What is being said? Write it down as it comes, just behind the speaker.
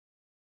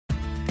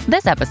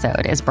This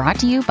episode is brought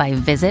to you by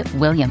Visit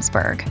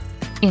Williamsburg.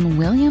 In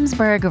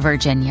Williamsburg,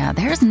 Virginia,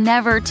 there's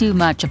never too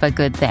much of a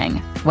good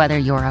thing. Whether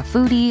you're a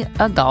foodie,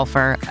 a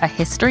golfer, a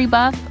history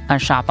buff, a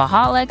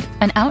shopaholic,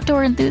 an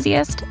outdoor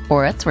enthusiast,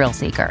 or a thrill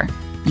seeker,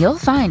 you'll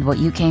find what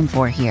you came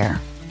for here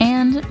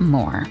and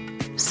more.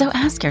 So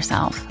ask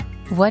yourself,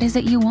 what is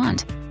it you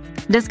want?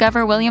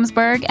 Discover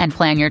Williamsburg and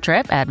plan your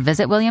trip at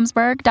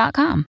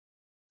visitwilliamsburg.com.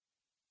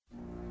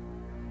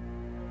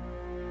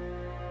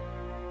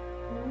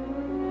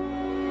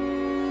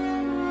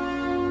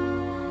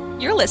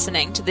 You're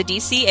listening to the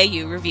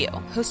DCAU Review,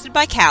 hosted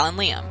by Cal and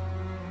Liam.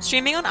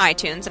 Streaming on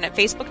iTunes and at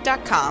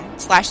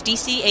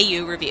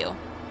facebook.com/DCAU Review.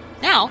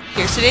 Now,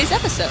 here's today's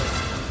episode.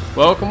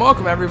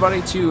 Welcome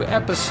everybody to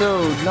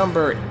episode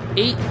number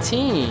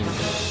 18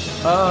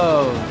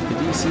 of the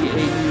DCAU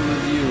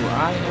Review.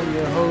 I am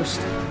your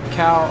host,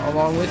 Cal,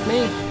 along with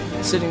me,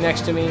 sitting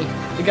next to me,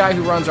 the guy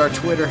who runs our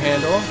Twitter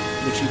handle,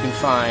 which you can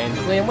find.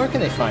 Liam, where can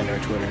they find our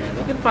Twitter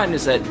handle? You can find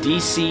us at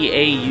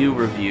DCAU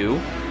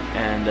Review.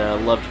 And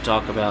love to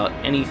talk about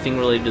anything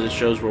related to the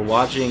shows we're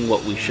watching,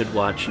 what we should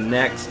watch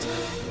next,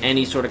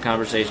 any sort of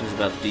conversations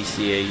about the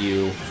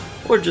DCAU,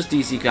 or just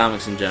DC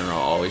Comics in general.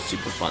 Always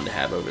super fun to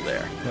have over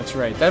there. That's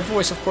right. That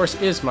voice, of course,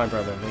 is my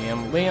brother,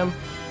 Liam. Liam,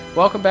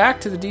 welcome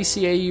back to the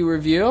DCAU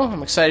Review.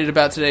 I'm excited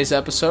about today's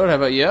episode. How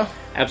about you?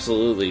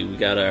 Absolutely. We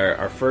got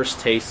our first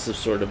tastes of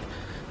sort of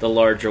the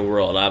larger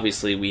world.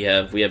 Obviously, we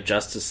have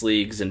Justice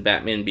Leagues and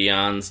Batman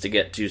Beyonds to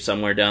get to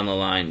somewhere down the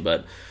line,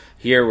 but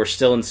here, we're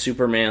still in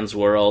Superman's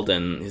world,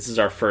 and this is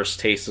our first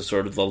taste of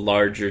sort of the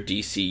larger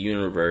DC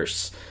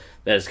universe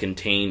that is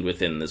contained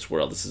within this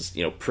world. This is,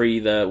 pre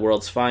the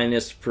World's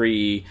Finest,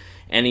 pre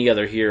any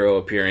other hero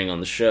appearing on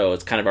the show.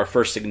 It's kind of our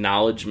first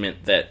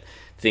acknowledgement that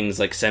things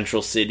like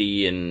Central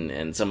City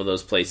and some of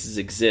those places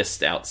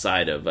exist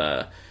outside of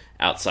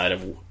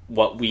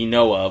what we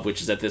know of,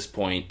 which is at this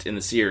point in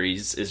the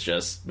series is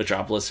just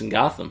Metropolis and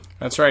Gotham.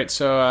 That's right.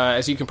 So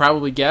as you can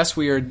probably guess,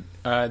 we are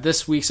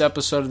this week's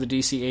episode of the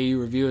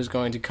DCAU Review is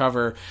going to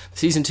cover the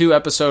Season 2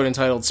 episode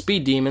entitled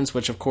Speed Demons,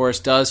 which of course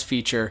does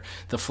feature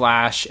the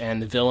Flash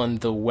and the villain,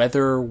 the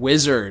Weather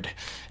Wizard,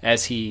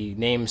 as he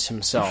names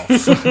himself,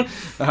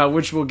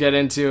 which we'll get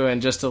into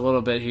in just a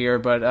little bit here.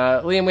 But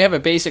Liam, we have a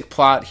basic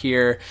plot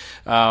here.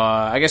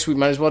 I guess we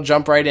might as well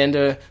jump right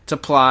into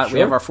plot. Sure. We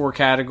have our 4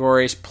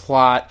 categories: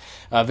 plot,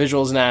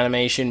 visuals and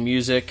animation,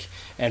 music,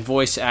 and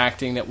voice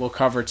acting that we'll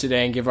cover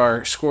today and give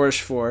our scores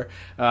for.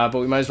 But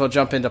we might as well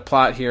jump into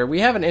plot here. We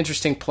have an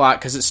interesting plot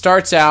because it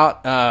starts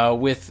out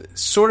with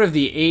sort of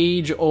the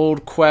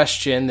age-old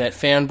question that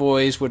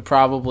fanboys would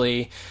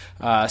probably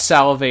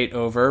salivate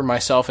over,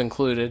 myself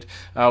included,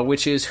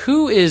 which is,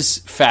 who is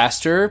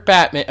faster,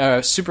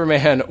 Batman,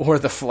 Superman, or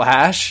the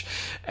Flash?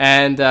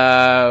 And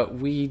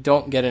we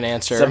don't get an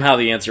answer. Somehow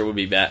the answer would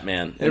be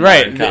Batman.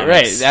 Right,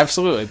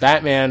 absolutely.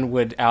 Batman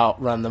would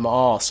outrun them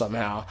all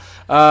somehow.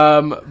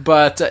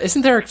 But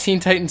isn't there a Teen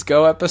Titans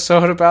Go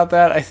episode about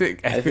that? I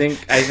think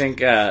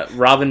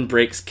Robin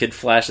breaks Kid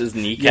Flash's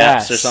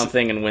kneecaps or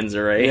something and wins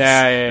a race.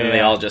 And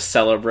they all just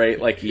celebrate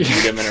like he beat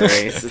him in a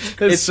race.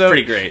 It's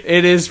pretty great.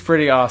 It is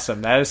pretty awesome.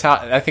 That is how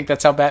I think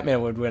that's how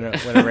Batman would win a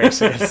race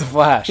against the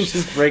Flash.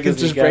 just break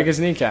his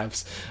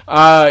kneecaps.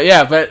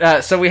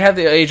 So we have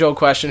the age-old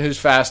question: who's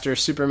faster,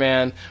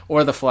 Superman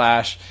or the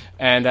Flash?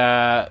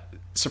 And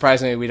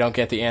surprisingly, we don't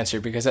get the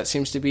answer because that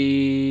seems to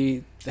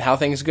be how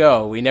things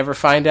go. We never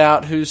find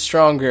out who's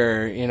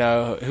stronger.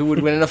 Who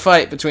would win in a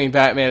fight between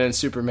Batman and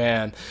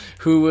Superman?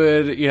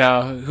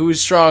 Who's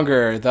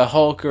stronger, the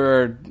Hulk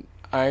or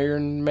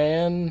Iron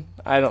Man?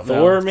 I don't know.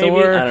 Thor, maybe?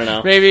 I don't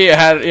know. Maybe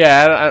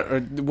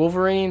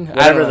Wolverine?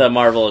 Whatever the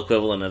Marvel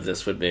equivalent of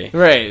this would be.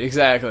 Right,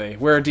 exactly.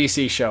 We're a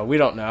DC show. We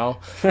don't know.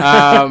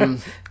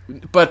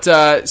 But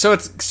so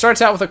it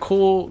starts out with a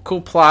cool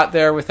plot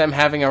there with them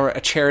having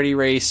a charity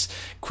race.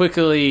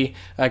 Quickly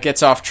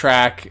gets off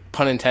track,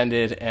 pun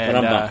intended,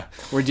 and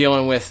we're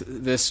dealing with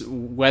this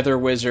weather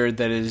wizard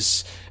that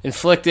is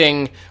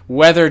inflicting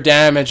weather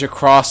damage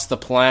across the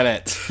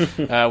planet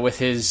with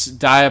his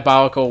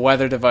diabolical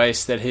weather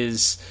device that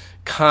his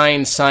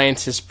kind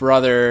scientist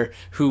brother,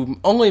 who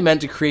only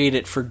meant to create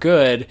it for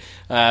good,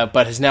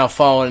 but has now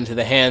fallen into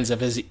the hands of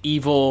his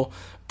evil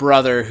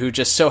brother, who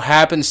just so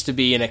happens to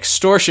be an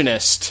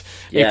extortionist,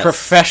 a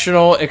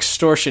professional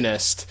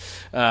extortionist,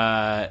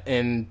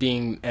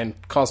 and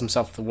calls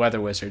himself the Weather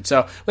Wizard.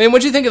 So, Liam,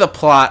 what do you think of the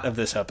plot of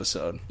this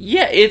episode?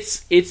 Yeah,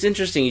 it's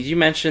interesting. As you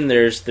mentioned,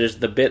 there's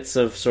the bits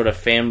of sort of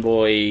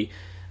fanboy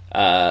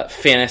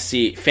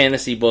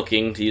fantasy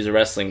booking, to use a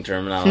wrestling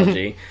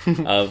terminology,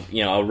 of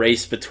a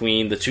race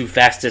between the 2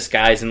 fastest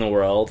guys in the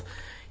world.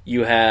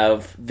 You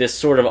have this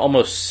sort of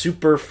almost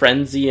super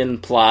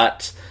Frenzian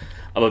plot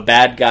of a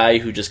bad guy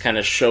who just kind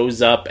of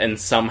shows up and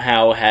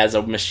somehow has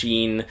a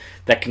machine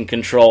that can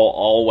control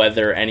all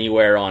weather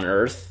anywhere on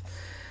Earth.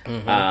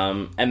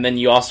 Mm-hmm. And then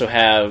you also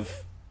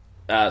have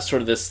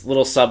sort of this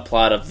little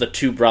subplot of the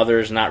 2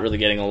 brothers not really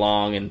getting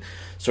along, and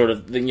sort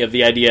of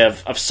the idea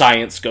of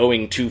science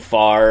going too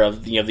far,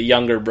 of the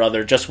younger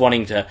brother just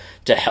wanting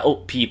to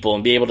help people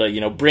and be able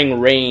to bring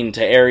rain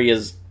to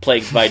areas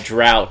plagued by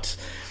drought.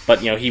 But,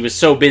 he was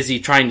so busy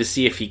trying to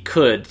see if he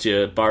could,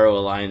 to borrow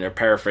a line or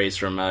paraphrase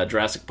from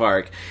Jurassic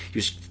Park, he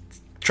was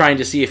trying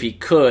to see if he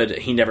could.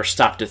 He never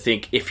stopped to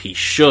think if he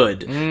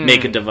should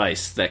make a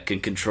device that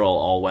can control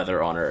all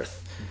weather on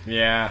Earth.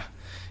 Yeah.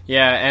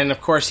 Yeah, and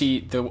of course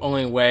the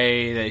only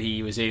way that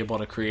he was able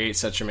to create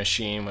such a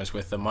machine was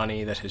with the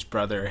money that his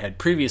brother had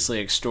previously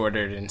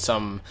extorted in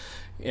some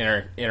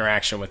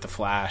interaction with the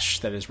Flash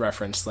that is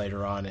referenced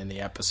later on in the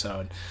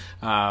episode.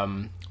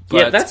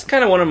 But that's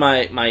kind of one of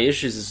my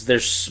issues, is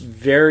there's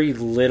very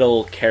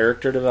little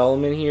character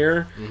development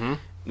here.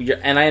 Mm-hmm.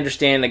 And I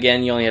understand,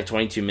 again, you only have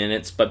 22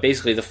 minutes, but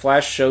basically the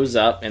Flash shows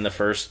up in the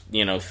first,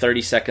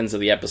 30 seconds of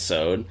the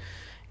episode,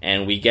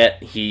 and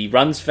he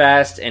runs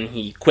fast and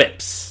he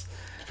quips.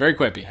 Very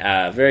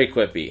quippy. Very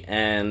quippy.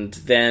 And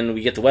then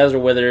we get the weather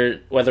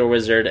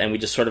wizard, and we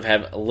just sort of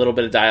have a little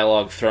bit of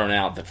dialogue thrown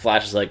out. The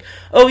Flash is like,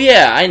 oh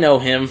yeah, I know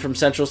him from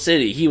Central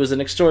City. He was an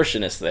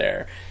extortionist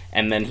there.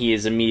 And then he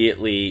is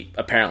immediately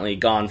apparently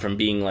gone from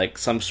being like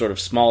some sort of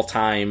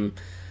small-time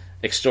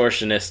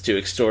extortionist to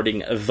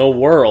extorting the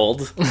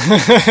world.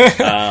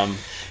 Yeah,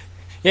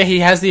 he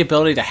has the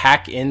ability to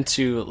hack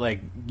into like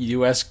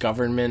U.S.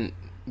 government.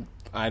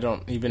 I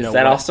don't even know. Is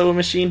that also a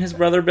machine his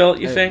brother built,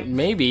 you think?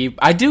 Maybe.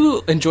 I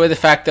do enjoy the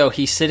fact, though,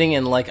 he's sitting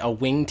in, like, a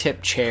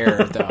wingtip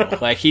chair, though.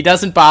 Like, he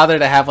doesn't bother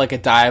to have, like, a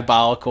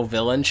diabolical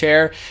villain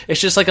chair. It's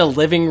just, like, a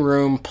living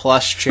room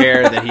plush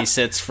chair that he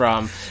sits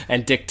from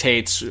and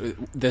dictates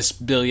this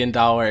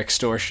billion-dollar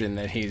extortion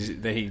that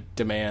he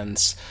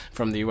demands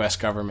from the U.S.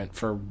 government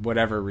for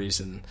whatever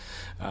reason.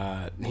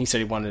 He said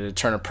he wanted to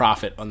turn a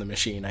profit on the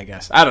machine, I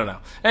guess. I don't know.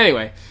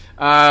 Anyway,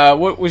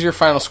 what was your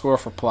final score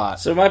for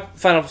plot? So my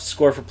final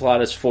score for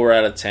plot is 4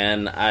 out of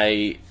 10.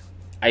 I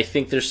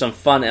think there's some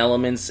fun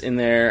elements in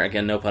there.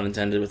 Again, no pun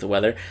intended with the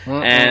weather.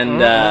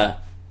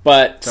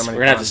 But we're going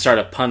to have to start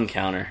a pun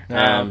counter.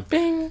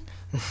 Bing!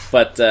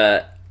 But,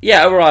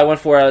 yeah, overall I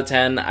went 4 out of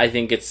 10. I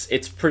think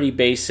it's pretty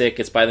basic.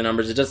 It's by the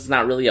numbers. It's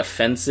not really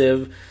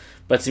offensive.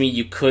 But to me,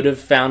 you could have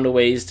found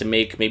ways to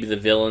make maybe the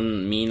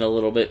villain mean a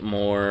little bit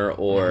more,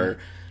 or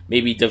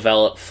maybe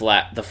develop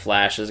the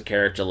Flash as a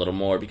character a little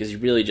more, because you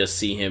really just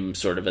see him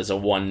sort of as a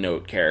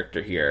one-note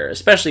character here.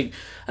 Especially,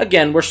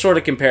 again, we're sort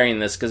of comparing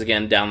this because,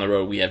 again, down the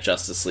road we have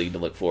Justice League to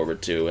look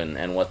forward to,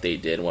 and what they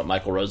did, and what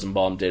Michael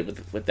Rosenbaum did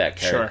with that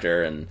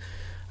character, sure.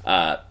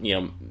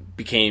 And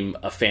became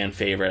a fan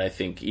favorite, I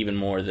think, even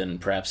more than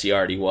perhaps he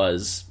already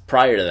was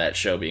prior to that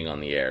show being on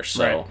the air.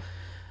 So. Right.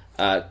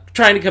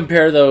 Trying to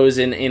compare those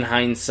in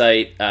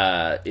hindsight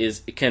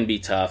it can be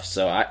tough.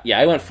 So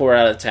I went 4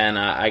 out of 10.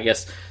 I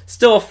guess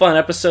still a fun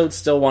episode,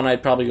 still one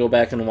I'd probably go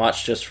back and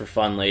watch just for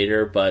fun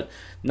later, but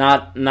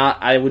not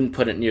I wouldn't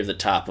put it near the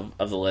top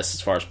of the list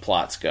as far as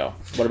plots go.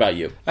 What about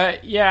you?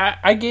 Yeah,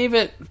 I gave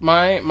it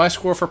my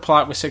score for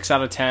plot was 6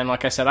 out of 10.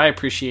 Like I said, I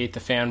appreciate the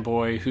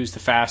fanboy who's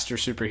the faster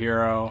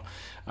superhero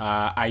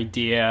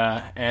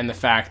idea, and the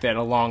fact that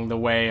along the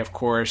way, of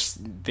course,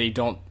 they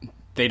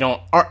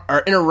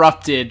are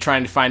interrupted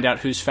trying to find out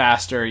who's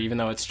faster, even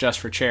though it's just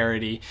for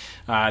charity,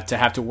 to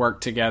have to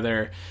work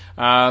together.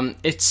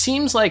 It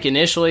seems like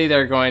initially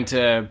they're going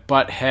to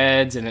butt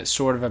heads, and it's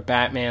sort of a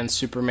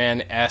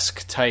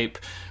Batman-Superman-esque type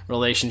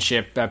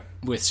relationship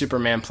with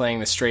Superman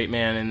playing the straight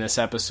man in this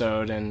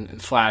episode,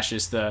 and Flash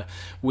is the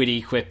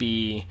witty,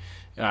 quippy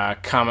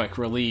comic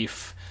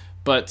relief.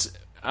 But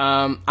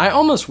I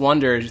almost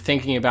wondered,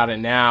 thinking about it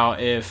now,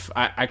 if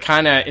I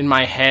kind of, in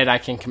my head, I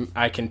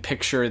can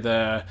picture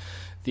the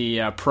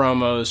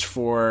promos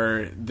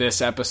for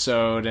this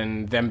episode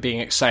and them being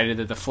excited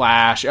that the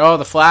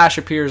Flash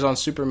appears on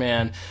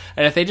Superman,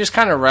 and if they just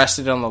kind of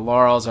rested on the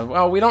laurels of,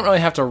 well, we don't really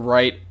have to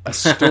write a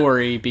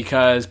story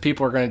because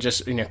people are going to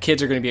just,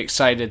 kids are going to be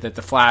excited that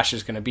the Flash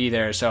is going to be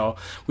there, so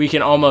we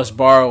can almost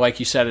borrow, like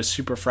you said, a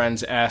Super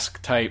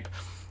Friends-esque type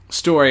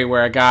story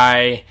where a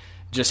guy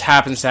just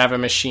happens to have a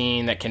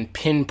machine that can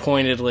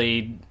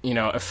pinpointedly,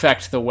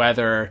 affect the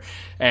weather,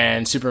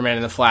 and Superman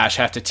and the Flash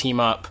have to team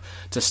up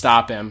to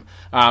stop him.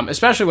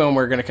 Especially when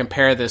we're going to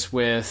compare this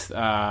with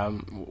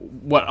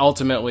what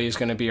ultimately is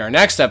going to be our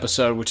next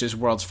episode, which is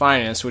World's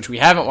Finest, which we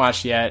haven't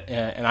watched yet,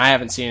 and I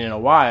haven't seen in a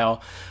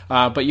while.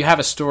 But you have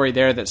a story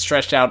there that's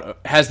stretched out,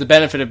 has the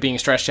benefit of being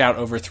stretched out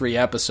over 3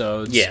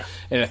 episodes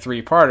in a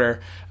 3-parter.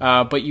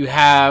 But you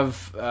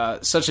have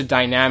such a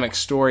dynamic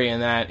story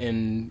in that,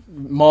 in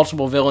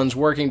multiple villains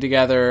working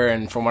together,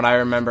 and from what I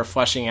remember,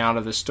 fleshing out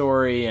of the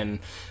story, and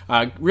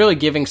really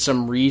giving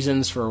some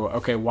reasons for,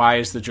 okay, why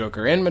is the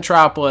Joker in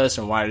Metropolis,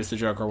 and why does the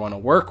Joker want to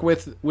work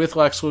with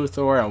Lex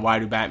Luthor, and why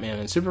do Batman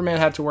and Superman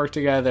have to work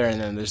together, and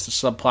then there's the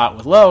subplot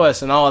with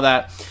Lois and all of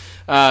that.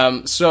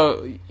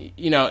 So,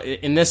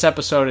 in this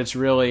episode, it's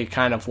really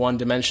kind of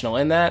one-dimensional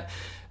in that.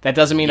 That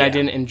doesn't mean I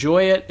didn't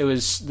enjoy it.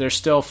 There's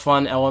still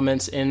fun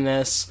elements in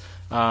this.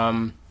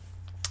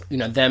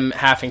 Them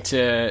having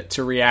to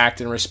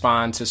react and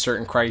respond to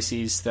certain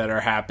crises that are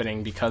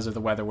happening because of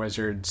the Weather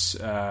Wizard's,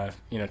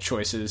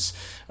 choices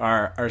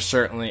are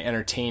certainly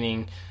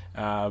entertaining.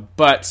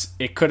 But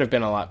it could have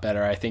been a lot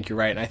better. I think you're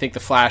right. And I think the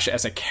Flash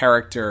as a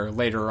character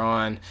later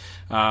on,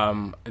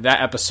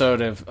 that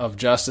episode of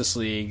Justice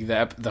League,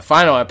 the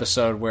final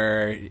episode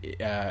where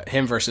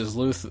him versus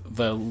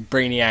the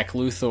Brainiac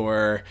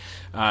Luthor,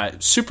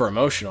 super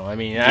emotional. I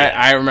mean, yeah.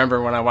 I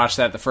remember when I watched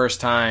that the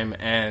first time,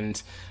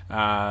 and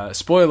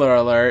spoiler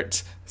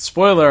alert,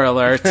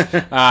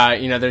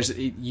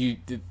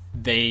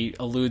 they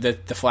allude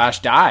that the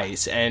Flash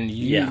dies, and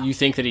you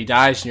think that he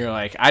dies, and you're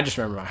like, I just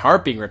remember my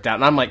heart being ripped out,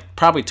 and I'm like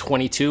probably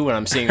 22 when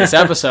I'm seeing this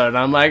episode, and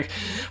I'm like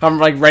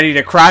ready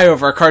to cry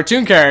over a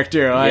cartoon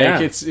character.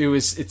 Like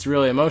it's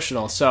really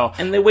emotional. So,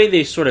 and the way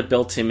they sort of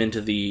built him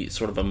into the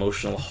sort of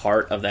emotional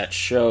heart of that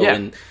show,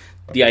 and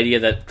the idea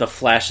that the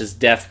Flash's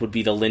death would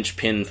be the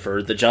linchpin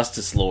for the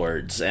Justice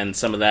Lords, and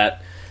some of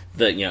that.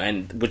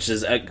 Which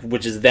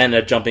is then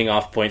a jumping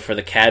off point for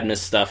the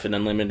Cadmus stuff in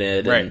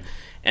Unlimited, right.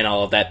 and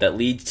all of that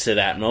leads to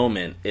that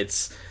moment.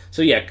 It's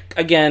so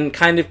again,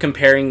 kind of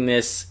comparing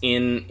this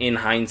in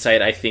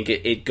hindsight, I think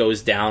it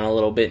goes down a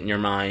little bit in your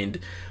mind.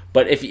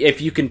 But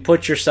if you can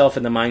put yourself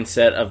in the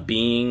mindset of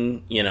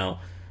being,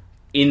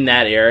 in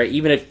that era,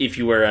 even if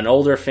you were an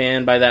older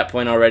fan by that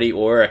point already,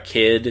 or a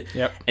kid,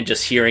 and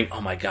just hearing,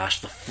 oh my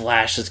gosh, the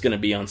Flash is going to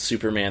be on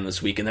Superman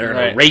this week, and they're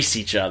going to race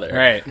each other,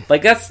 right?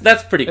 Like that's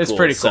pretty cool. It's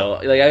pretty cool.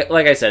 So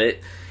like I said,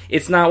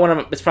 it's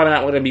probably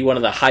not going to be one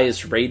of the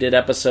highest rated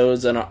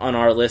episodes on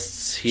our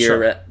lists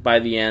here by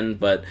the end,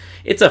 but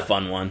it's a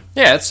fun one.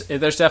 Yeah,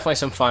 there's definitely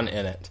some fun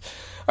in it.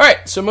 All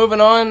right, so moving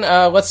on,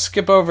 let's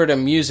skip over to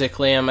music,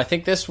 Liam. I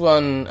think this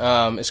one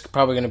is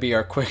probably going to be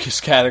our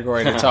quickest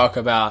category to talk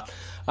about.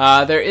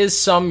 There is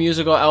some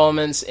musical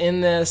elements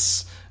in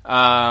this,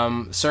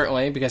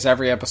 certainly, because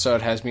every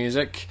episode has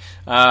music,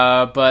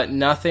 but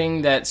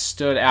nothing that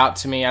stood out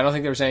to me. I don't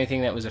think there was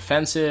anything that was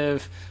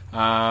offensive.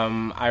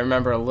 I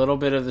remember a little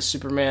bit of the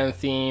Superman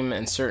theme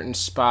in certain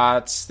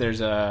spots. There's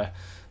a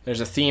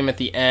theme at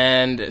the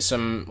end,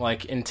 some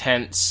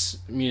intense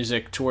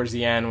music towards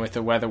the end with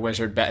the Weather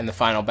Wizard in the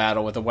final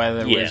battle with the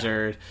Weather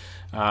Wizard.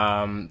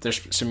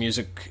 There's some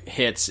music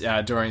hits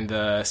during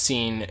the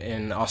scene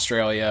in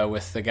Australia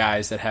with the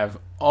guys that have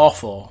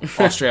awful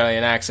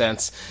Australian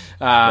accents.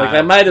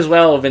 They might as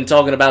well have been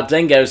talking about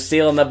Dingo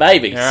stealing the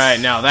babies. All right,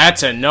 now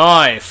that's a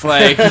knife.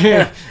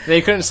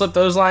 They couldn't slip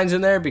those lines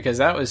in there because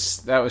that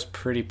was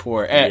pretty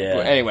poor.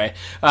 Anyway,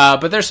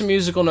 but there's some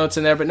musical notes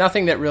in there, but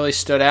nothing that really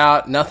stood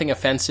out. Nothing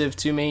offensive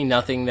to me.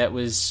 Nothing that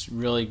was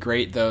really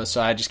great though.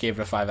 So I just gave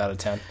it a 5 out of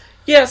 10.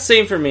 Yeah,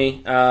 same for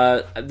me.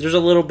 There's a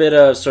little bit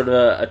of sort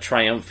of a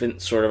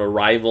triumphant sort of a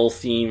rival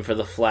theme for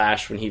the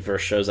Flash when he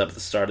first shows up at the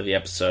start of the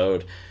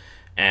episode.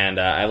 And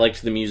I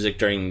liked the music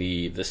during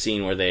the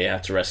scene where they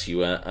have to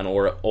rescue an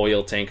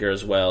oil tanker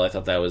as well. I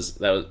thought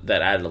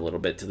that added a little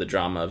bit to the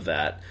drama of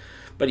that.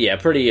 But yeah,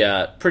 pretty.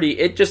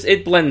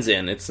 It blends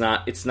in. It's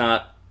not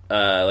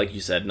like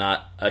you said,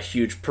 not a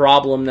huge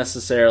problem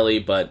necessarily,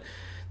 but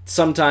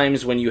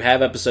sometimes when you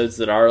have episodes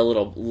that are a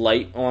little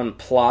light on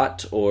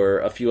plot or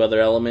a few other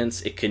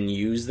elements, it can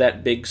use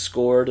that big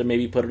score to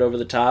maybe put it over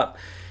the top.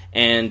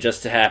 And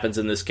just happens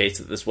in this case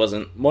that this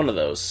wasn't one of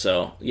those.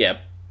 So yeah,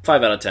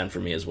 5 out of 10 for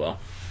me as well.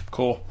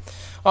 Cool.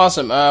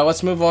 Awesome.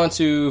 Let's move on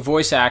to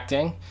voice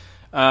acting.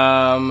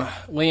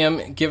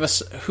 Liam, give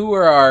us who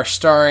are our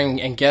starring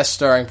and guest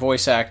starring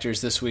voice actors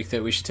this week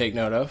that we should take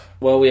note of?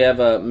 Well, we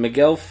have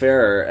Miguel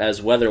Ferrer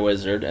as Weather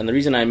Wizard, and the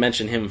reason I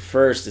mention him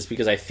first is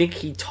because I think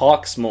he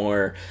talks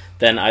more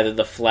than either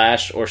the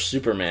Flash or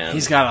Superman.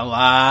 He's got a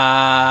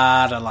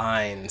lot of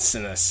lines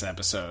in this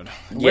episode.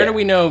 Where do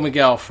we know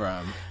Miguel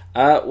from?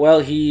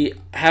 Well, he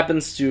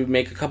happens to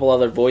make a couple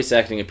other voice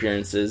acting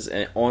appearances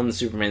on the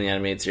Superman the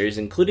Animated Series,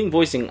 including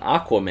voicing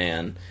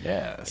Aquaman.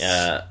 Yes.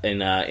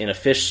 In a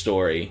fish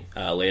story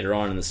later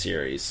on in the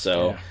series.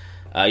 So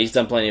he's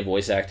done plenty of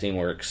voice acting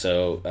work.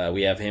 So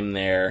we have him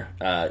there.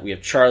 We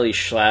have Charlie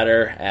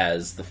Schlatter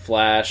as the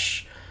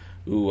Flash,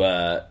 who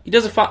I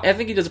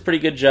think he does a pretty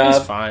good job.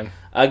 He's fine.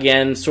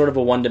 Again, sort of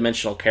a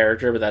one-dimensional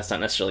character, but that's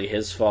not necessarily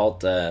his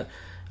fault.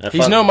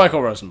 He's no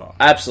Michael Rosenbaum.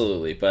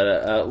 Absolutely,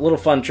 but a little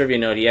fun trivia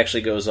note, he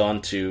actually goes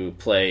on to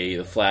play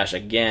the Flash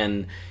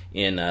again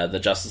in the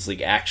Justice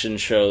League action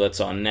show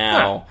that's on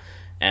now,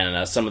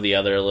 and some of the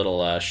other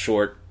little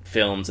short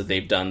films that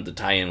they've done to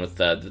tie in with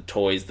the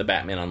toys, the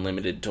Batman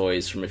Unlimited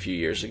toys from a few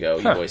years ago.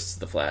 He voices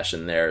the Flash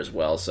in there as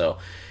well, so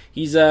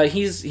he's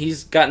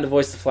gotten to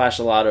voice the Flash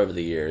a lot over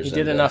the years. He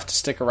did enough to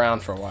stick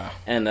around for a while.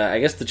 And I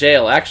guess the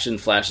JL Action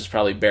Flash is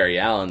probably Barry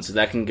Allen, so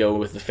that can go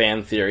with the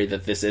fan theory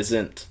that this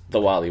isn't the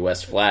Wally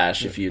West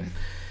Flash. If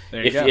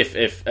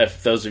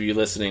those of you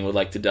listening would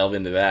like to delve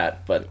into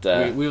that, but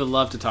we would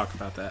love to talk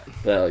about that.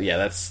 Well, yeah,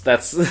 that's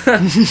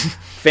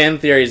fan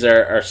theories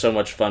are so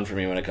much fun for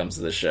me when it comes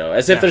to the show.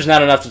 As if there's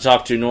not enough to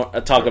talk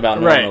about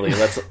normally.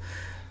 Right.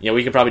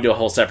 We could probably do a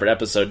whole separate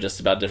episode just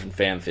about different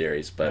fan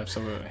theories. But,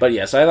 absolutely. But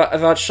yeah, so I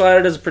thought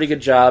Schlatter does a pretty good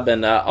job.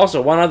 And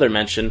also, one other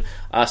mention,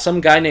 some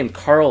guy named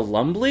Carl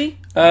Lumbly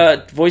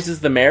voices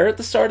the mayor at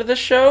the start of this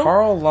show.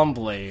 Carl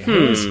Lumbly.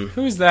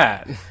 Who's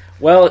that?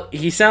 Well,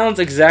 he sounds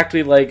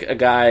exactly like a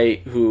guy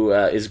who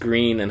is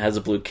green and has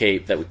a blue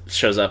cape that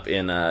shows up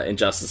in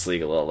Justice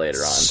League a little later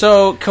on.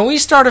 So, can we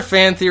start a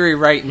fan theory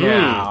right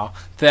now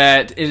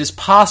that it is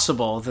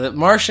possible that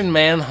Martian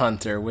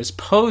Manhunter was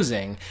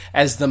posing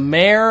as the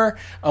mayor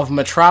of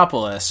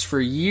Metropolis for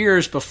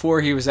years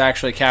before he was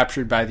actually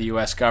captured by the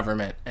U.S.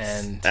 government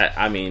and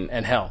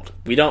held?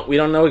 We don't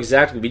know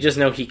exactly. We just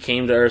know he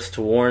came to Earth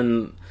to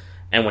warn,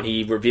 and when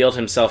he revealed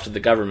himself to the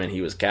government,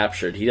 he was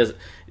captured.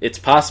 It's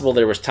possible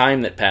there was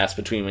time that passed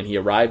between when he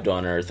arrived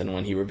on Earth and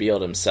when he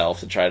revealed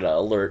himself to try to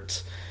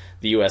alert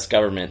the U.S.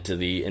 government to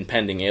the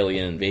impending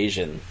alien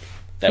invasion.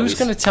 Who's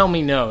going to tell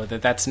me no,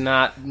 that's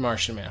not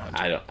Martian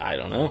Manhunter? I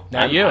don't know.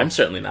 Not you. I'm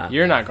certainly not.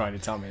 You're not going to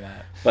tell me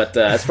that. But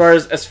as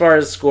far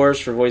as scores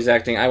for voice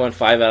acting, I went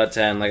 5 out of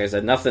 10. Like I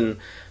said, nothing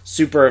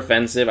super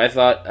offensive. I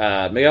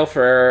thought Miguel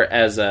Ferrer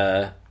as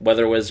a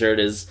weather wizard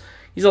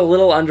he's a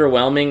little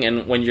underwhelming,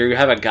 and when you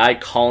have a guy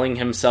calling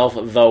himself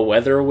the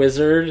weather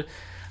wizard,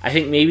 I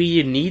think maybe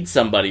you need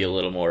somebody a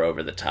little more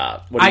over the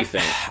top. What do you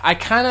think? I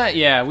kind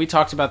of, we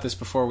talked about this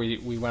before we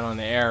went on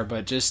the air,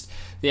 but just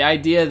the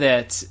idea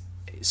that,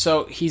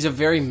 so he's a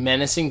very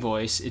menacing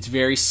voice. He's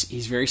very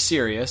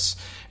serious,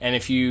 and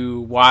if you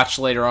watch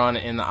later on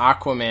in the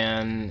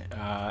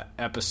Aquaman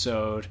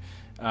episode,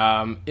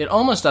 it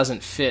almost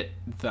doesn't fit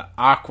the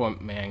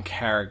Aquaman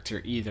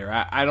character either.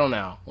 I don't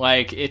know.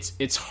 Like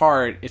it's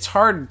hard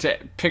to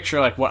picture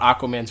like what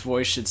Aquaman's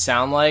voice should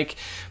sound like,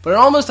 but it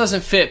almost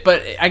doesn't fit.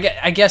 But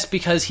I guess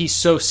because he's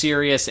so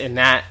serious in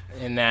that,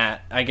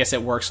 I guess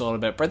it works a little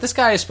bit. But this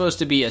guy is supposed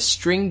to be a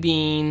string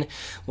bean,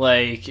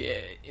 like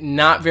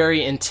not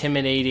very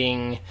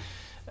intimidating.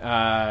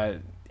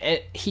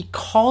 He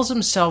calls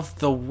himself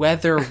the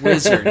Weather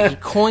Wizard. He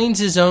coins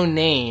his own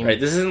name. Right,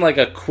 this isn't like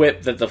a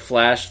quip that the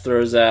Flash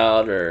throws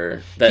out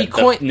or that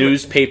the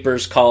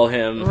newspapers call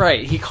him.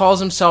 Right, he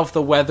calls himself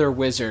the Weather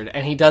Wizard,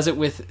 and he does it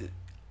with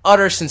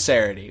utter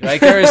sincerity.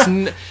 Like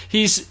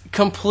he's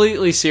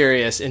completely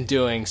serious in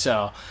doing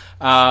so.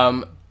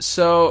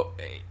 So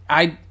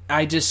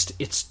I just,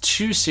 it's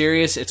too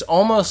serious. It's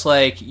almost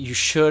like you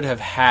should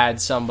have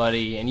had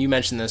somebody, and you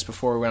mentioned this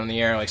before we went on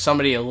the air, like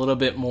somebody a little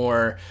bit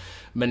more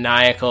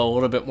maniacal, a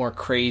little bit more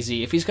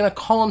crazy. If he's going to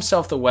call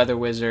himself the Weather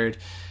Wizard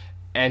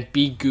and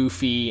be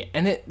goofy,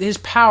 and his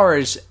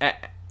powers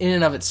in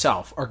and of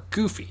itself are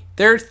goofy.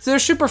 They're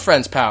Super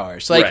Friends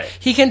powers. Like, right.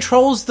 He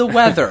controls the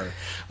weather.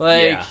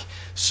 Like,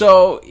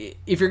 so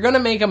if you're going to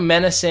make him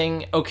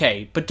menacing,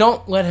 okay, but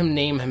don't let him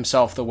name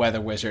himself the Weather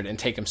Wizard and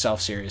take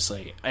himself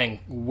seriously and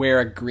wear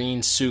a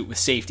green suit with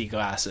safety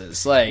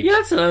glasses. Like, yeah,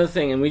 that's another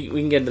thing, and we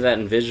can get into that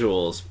in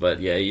visuals.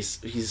 But yeah,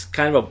 he's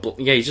kind of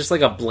he's just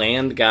like a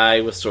bland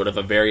guy with sort of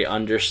a very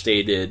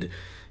understated,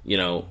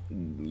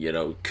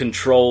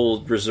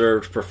 controlled,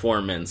 reserved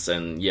performance,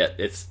 and yet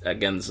it's,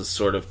 again, this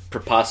sort of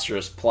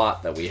preposterous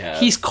plot that we have.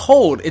 He's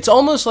cold. It's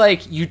almost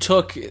like you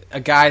took a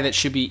guy that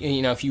should be,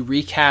 if you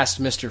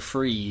recast Mr.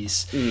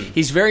 Freeze,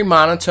 he's very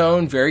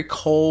monotone, very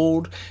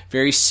cold,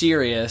 very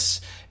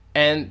serious,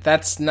 and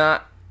that's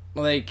not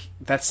what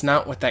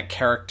that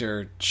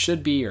character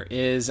should be or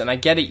is. And I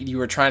get it, you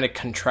were trying to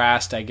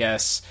contrast, I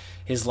guess,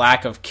 his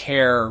lack of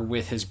care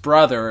with his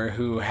brother,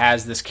 who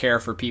has this care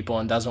for people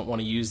and doesn't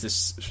want to use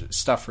this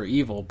stuff for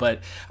evil. But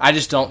I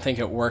just don't think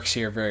it works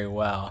here very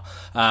well.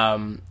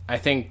 I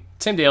think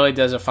Tim Daly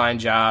does a fine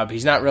job.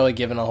 He's not really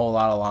given a whole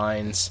lot of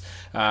lines.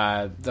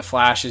 The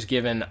Flash is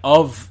given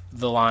of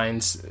the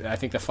lines. I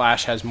think the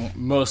Flash has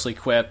mostly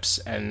quips,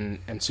 and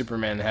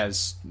Superman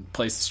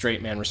plays the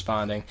straight man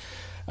responding.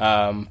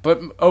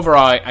 But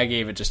overall, I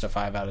gave it just a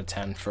 5 out of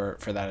 10 for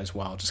that as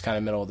well. Just kind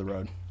of middle of the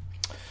road.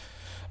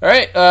 All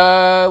right,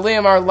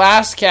 Liam, our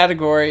last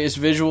category is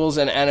visuals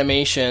and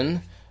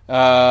animation.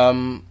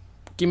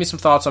 Give me some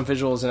thoughts on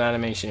visuals and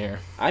animation here.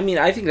 I mean,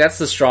 I think that's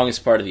the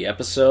strongest part of the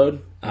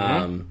episode.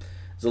 Mm-hmm.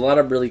 There's a lot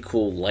of really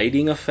cool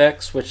lighting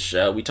effects, which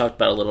we talked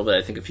about a little bit,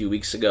 I think, a few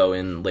weeks ago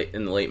in the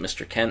late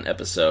Mr. Kent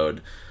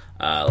episode.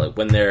 Like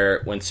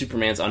when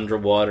Superman's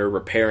underwater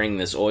repairing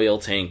this oil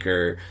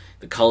tanker,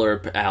 the color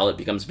palette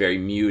becomes very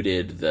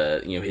muted.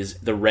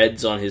 The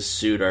reds on his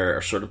suit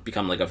are sort of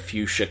become like a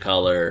fuchsia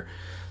color.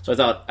 So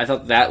I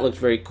thought that looked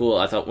very cool.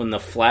 I thought when the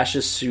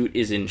Flash's suit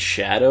is in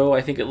shadow,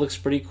 I think it looks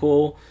pretty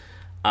cool.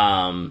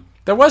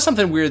 There was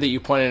something weird that you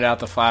pointed out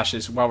the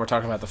Flash's, while we're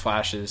talking about the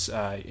Flash's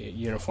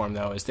uniform,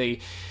 though, is they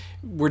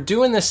were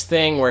doing this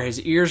thing where his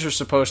ears are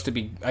supposed to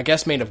be, I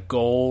guess, made of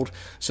gold,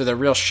 so they're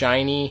real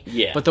shiny.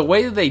 Yeah. But the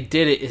way that they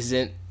did it is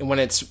when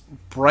it's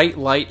bright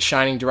light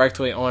shining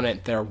directly on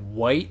it, they're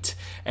white,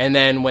 and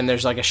then when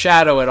there's like a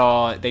shadow at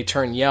all, they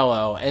turn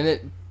yellow, and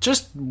it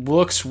just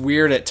looks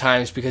weird at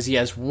times because he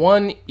has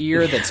one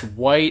ear that's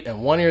white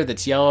and one ear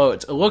that's yellow.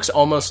 It looks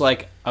almost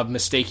like a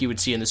mistake you would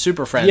see in the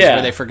Super Friends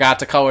where they forgot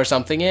to color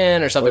something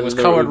in or something was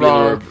colored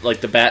wrong.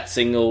 Like the bat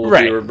symbol would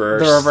be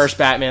reversed. The reverse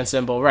Batman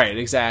symbol. Right,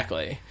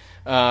 exactly.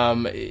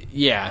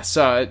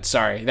 So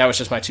sorry, that was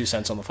just my 2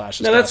 cents on the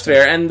Flash. No, that's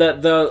fair. And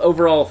the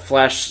overall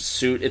Flash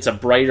suit, it's a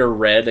brighter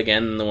red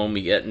again than the one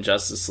we get in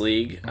Justice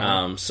League.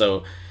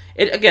 So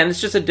It's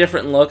just a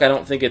different look. I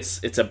don't think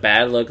it's a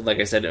bad look. Like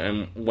I said,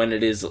 and when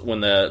it's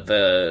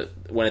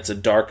a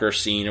darker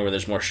scene or where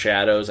there's more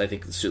shadows, I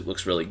think the suit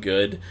looks really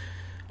good.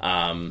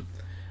 Only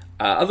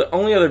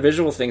other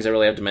visual things I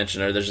really have to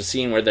mention are there's a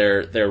scene where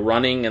they're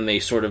running and they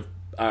sort of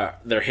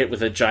they're hit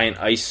with a giant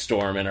ice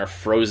storm and are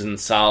frozen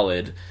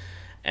solid.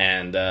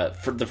 And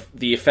for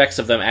the effects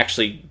of them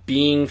actually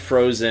being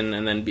frozen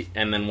and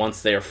then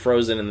once they are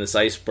frozen in this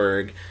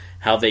iceberg,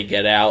 how they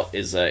get out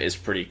is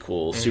pretty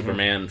cool. Mm-hmm.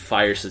 Superman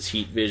fires his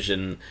heat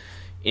vision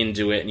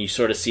into it, and you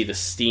sort of see the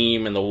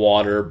steam and the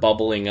water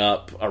bubbling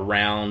up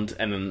around,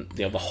 and then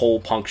the hole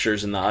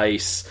punctures in the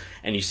ice,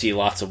 and you see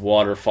lots of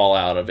water fall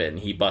out of it, and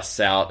he busts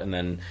out, and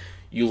then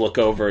you look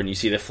over and you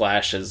see the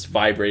Flash has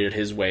vibrated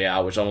his way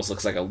out, which almost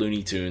looks like a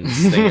Looney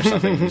Tunes thing or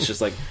something. It's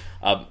just like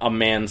a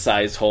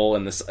man-sized hole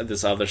in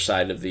this other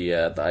side of the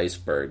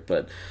iceberg.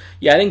 But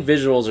yeah, I think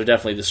visuals are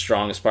definitely the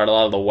strongest part. A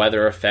lot of the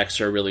weather effects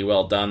are really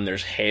well done.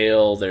 There's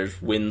hail, there's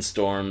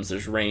windstorms,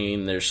 there's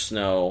rain, there's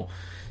snow.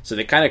 So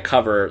they kind of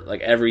cover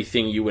like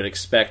everything you would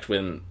expect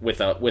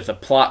with a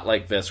plot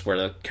like this, where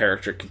the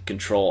character can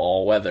control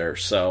all weather.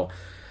 So.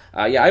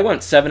 I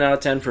went 7 out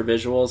of 10 for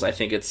visuals. I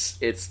think it's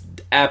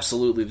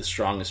absolutely the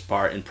strongest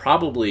part, and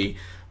probably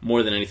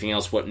more than anything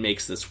else, what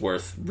makes this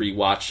worth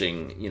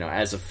rewatching.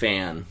 As a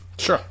fan.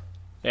 Sure.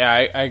 Yeah,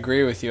 I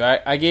agree with you.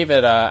 I gave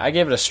it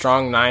a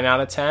strong 9 out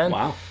of 10.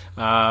 Wow.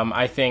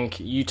 I think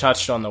you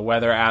touched on the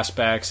weather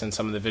aspects and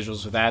some of the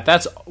visuals with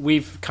that.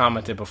 We've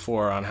commented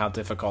before on how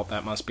difficult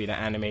that must be to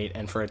animate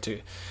and for it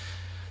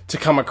to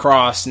come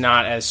across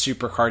not as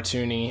super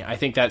cartoony. I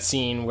think that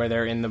scene where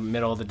they're in the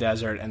middle of the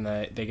desert and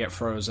they get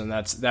frozen,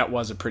 that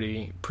was a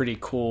pretty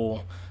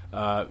cool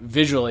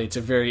visually. It's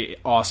a very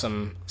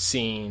awesome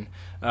scene.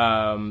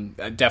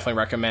 I definitely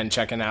recommend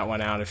checking that one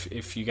out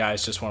if you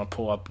guys just want to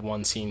pull up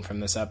one scene from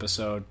this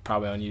episode,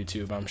 probably on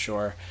YouTube, I'm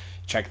sure.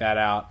 Check that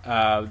out.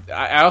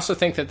 I also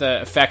think that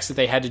the effects that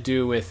they had to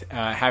do with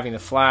having the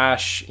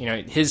Flash,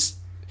 his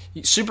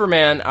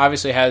Superman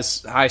obviously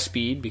has high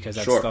speed because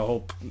that's the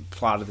whole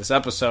plot of this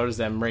episode is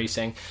them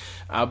racing.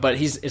 But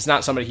it's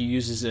not somebody who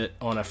uses it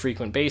on a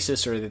frequent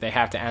basis or that they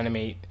have to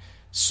animate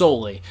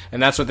solely.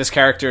 And that's what this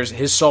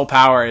his sole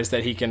power is,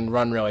 that he can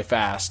run really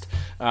fast.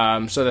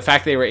 So the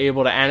fact they were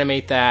able to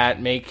animate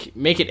that, make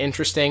it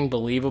interesting,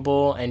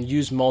 believable, and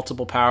use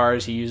multiple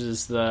powers. He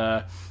uses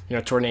the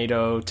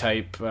tornado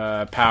type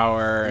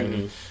power,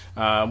 and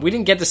we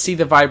didn't get to see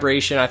the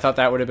vibration. I thought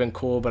that would have been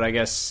cool, but I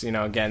guess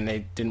again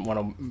they didn't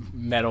want to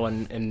meddle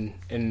in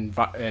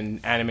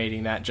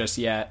animating that just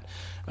yet.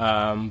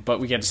 But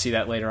we get to see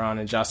that later on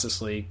in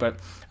Justice League. But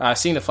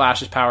seeing the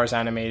Flash's powers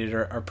animated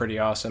are pretty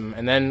awesome.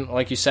 And then,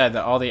 like you said,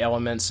 all the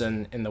elements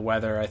in the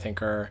weather, I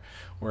think,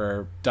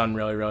 were done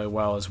really, really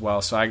well as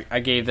well. So I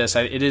gave this,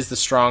 it is the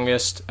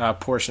strongest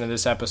portion of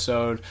this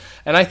episode.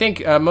 And I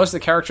think most of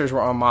the characters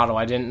were on model.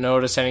 I didn't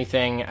notice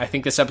anything. I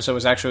think this episode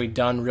was actually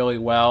done really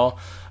well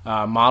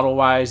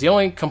model-wise. The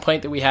only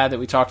complaint that we had that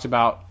we talked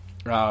about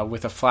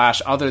with the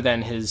Flash, other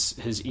than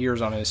his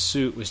ears on his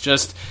suit, was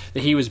just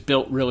that he was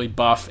built really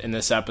buff in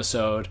this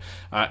episode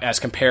as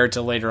compared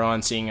to later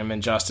on seeing him in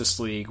Justice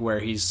League,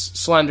 where he's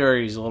slender,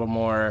 he's a little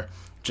more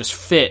just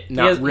fit,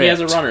 not ripped. He has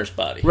a runner's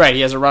body. Right,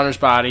 he has a runner's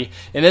body.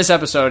 In this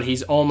episode,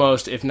 he's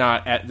almost, if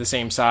not at the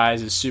same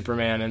size as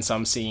Superman in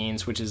some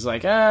scenes, which is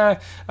like, I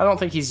don't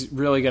think he's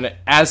really going to,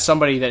 as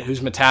somebody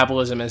whose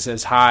metabolism is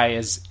as high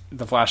as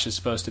the Flash is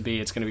supposed to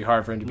be, it's going to be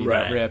hard for him to be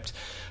that ripped.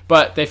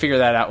 But they figure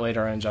that out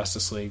later in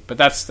Justice League. But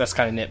that's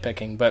kind of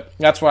nitpicking. But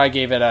that's why I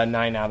gave it a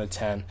 9 out of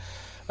 10.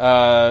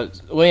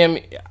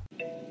 Liam,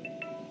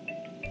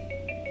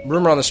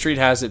 rumor on the street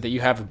has it that you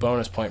have a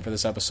bonus point for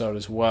this episode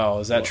as well.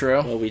 Is that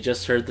true? Well, we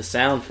just heard the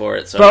sound for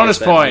it. So bonus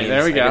point.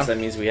 There we go. I guess that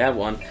means we have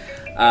one.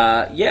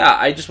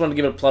 I just want to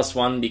give it a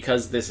 +1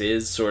 because this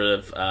is sort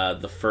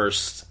of the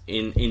first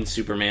in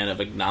Superman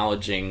of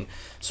acknowledging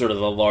sort of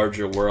the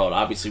larger world.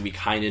 Obviously, we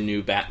kind of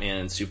knew Batman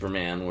and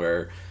Superman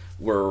were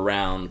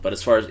around, but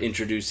as far as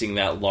introducing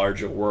that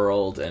larger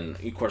world, and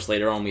of course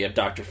later on we have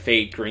Dr.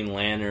 Fate, Green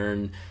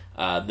Lantern,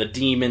 the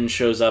Demon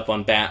shows up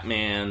on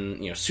Batman,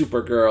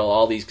 Supergirl,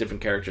 all these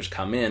different characters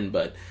come in,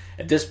 but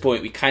at this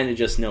point we kind of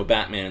just know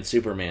Batman and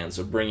Superman,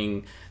 so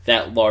bringing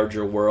that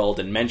larger world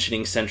and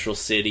mentioning Central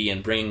City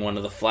and bringing one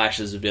of the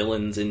Flash's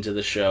villains into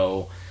the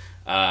show,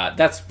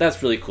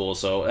 that's really cool.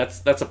 So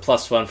that's a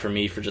 +1 for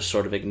me for just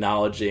sort of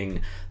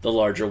acknowledging the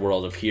larger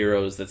world of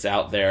heroes that's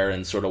out there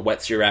and sort of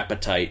whets your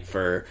appetite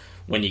for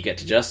when you get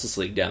to Justice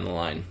League down the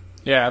line.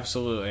 Yeah,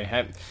 absolutely.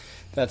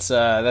 That's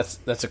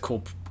a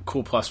cool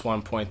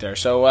 +1 point there.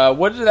 So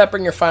what did that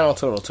bring your final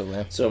total to,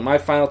 Liam? So my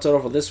final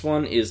total for this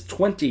one is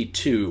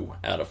 22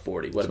 out of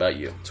 40. What about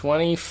you?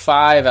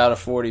 25 out of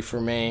 40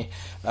 for me.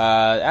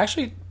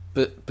 Actually,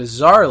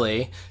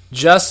 bizarrely,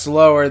 just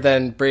lower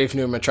than Brave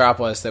New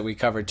Metropolis that we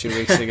covered 2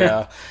 weeks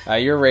ago.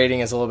 Your rating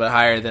is a little bit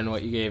higher than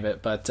what you gave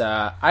it, but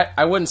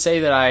I wouldn't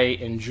say that I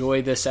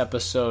enjoyed this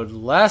episode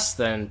less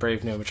than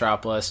Brave New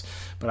Metropolis,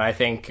 but I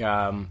think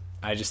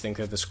I just think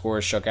that the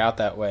scores shook out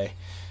that way,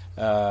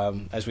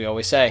 as we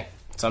always say.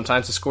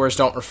 sometimes the scores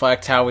don't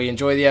reflect how we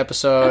enjoy the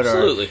episode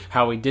Absolutely. or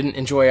how we didn't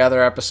enjoy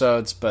other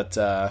episodes, but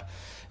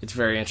it's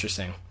very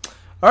interesting.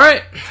 All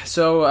right,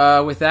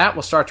 so with that,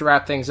 we'll start to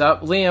wrap things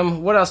up.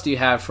 Liam, what else do you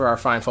have for our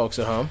fine folks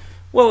at home?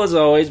 Well, as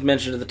always,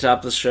 mentioned at the top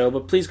of the show,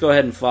 but please go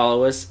ahead and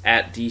follow us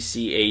at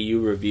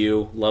DCAU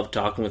Review. Love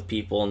talking with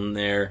people in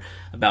there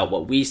about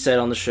what we said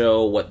on the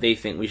show, what they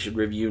think we should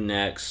review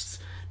next.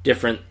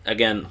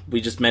 Again,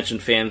 we just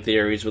mentioned fan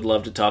theories. Would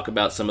love to talk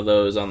about some of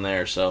those on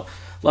there. So,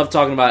 love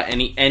talking about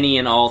any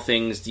and all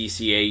things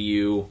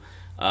DCAU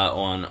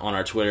on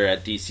our Twitter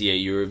at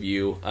DCAU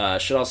Review.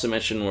 Should also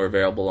mention we're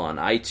available on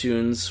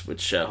iTunes,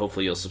 which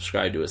hopefully you'll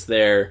subscribe to us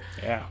there.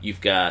 Yeah.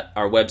 You've got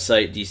our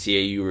website,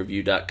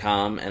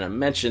 DCAUreview.com, and I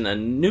mentioned a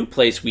new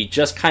place we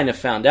just kind of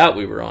found out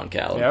we were on,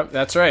 Callum. Yep,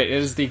 that's right. It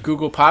is the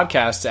Google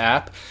Podcasts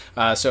app.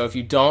 So if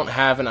you don't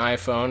have an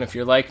iPhone, if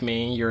you're like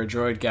me, you're a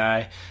Droid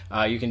guy,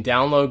 you can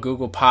download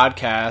Google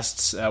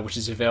Podcasts, which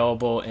is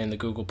available in the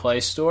Google Play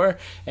Store,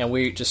 and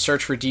we just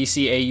search for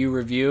DCAU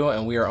Review,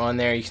 and we are on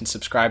there. You can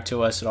subscribe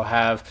to us. It'll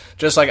have,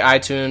 just like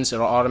iTunes,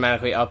 it'll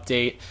automatically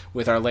update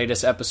with our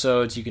latest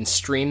episodes. You can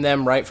stream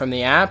them right from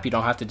the app. You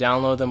don't have to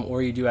download them,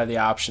 or you do have the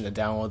option to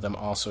download them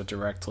also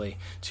directly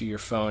to your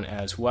phone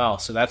as well.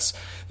 So that's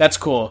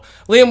cool.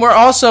 Liam, we're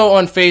also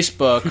on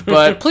Facebook,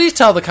 but please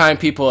tell the kind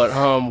people at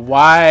home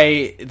why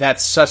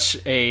that's such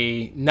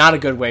not a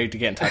good way to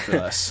get in touch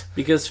with us.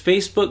 Because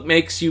Facebook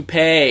makes you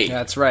pay.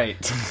 That's right.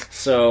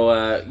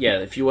 So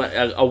if you want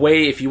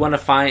if you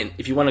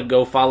want to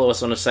go follow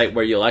us on a site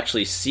where you'll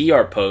actually see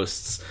our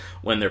posts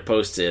when they're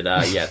posted,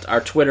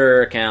 our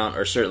Twitter account,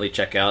 or certainly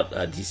check out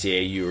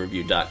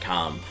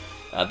DCAUreview.com.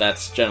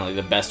 That's generally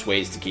the best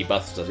ways to keep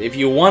us. If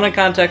you want to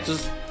contact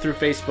us through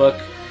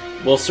Facebook,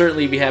 we'll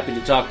certainly be happy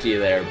to talk to you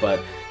there,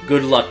 but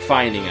good luck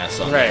finding us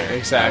on there. Right,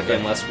 exactly.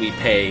 Unless we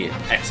pay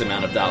X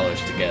amount of dollars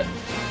to get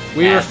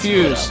We ads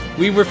refuse. put up.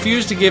 We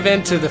refuse to give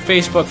in to the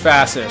Facebook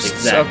fascists.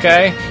 Exactly.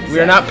 Okay? We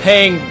are not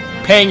paying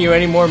you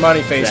any more money,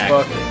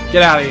 Facebook. Exactly.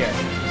 Get out of here.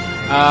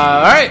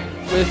 All right.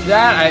 With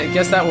that, I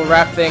guess that will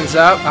wrap things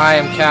up. I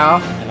am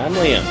Cal, And I'm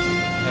Liam.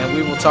 and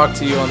we will talk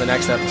to you on the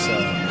next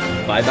episode.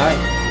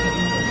 Bye-bye.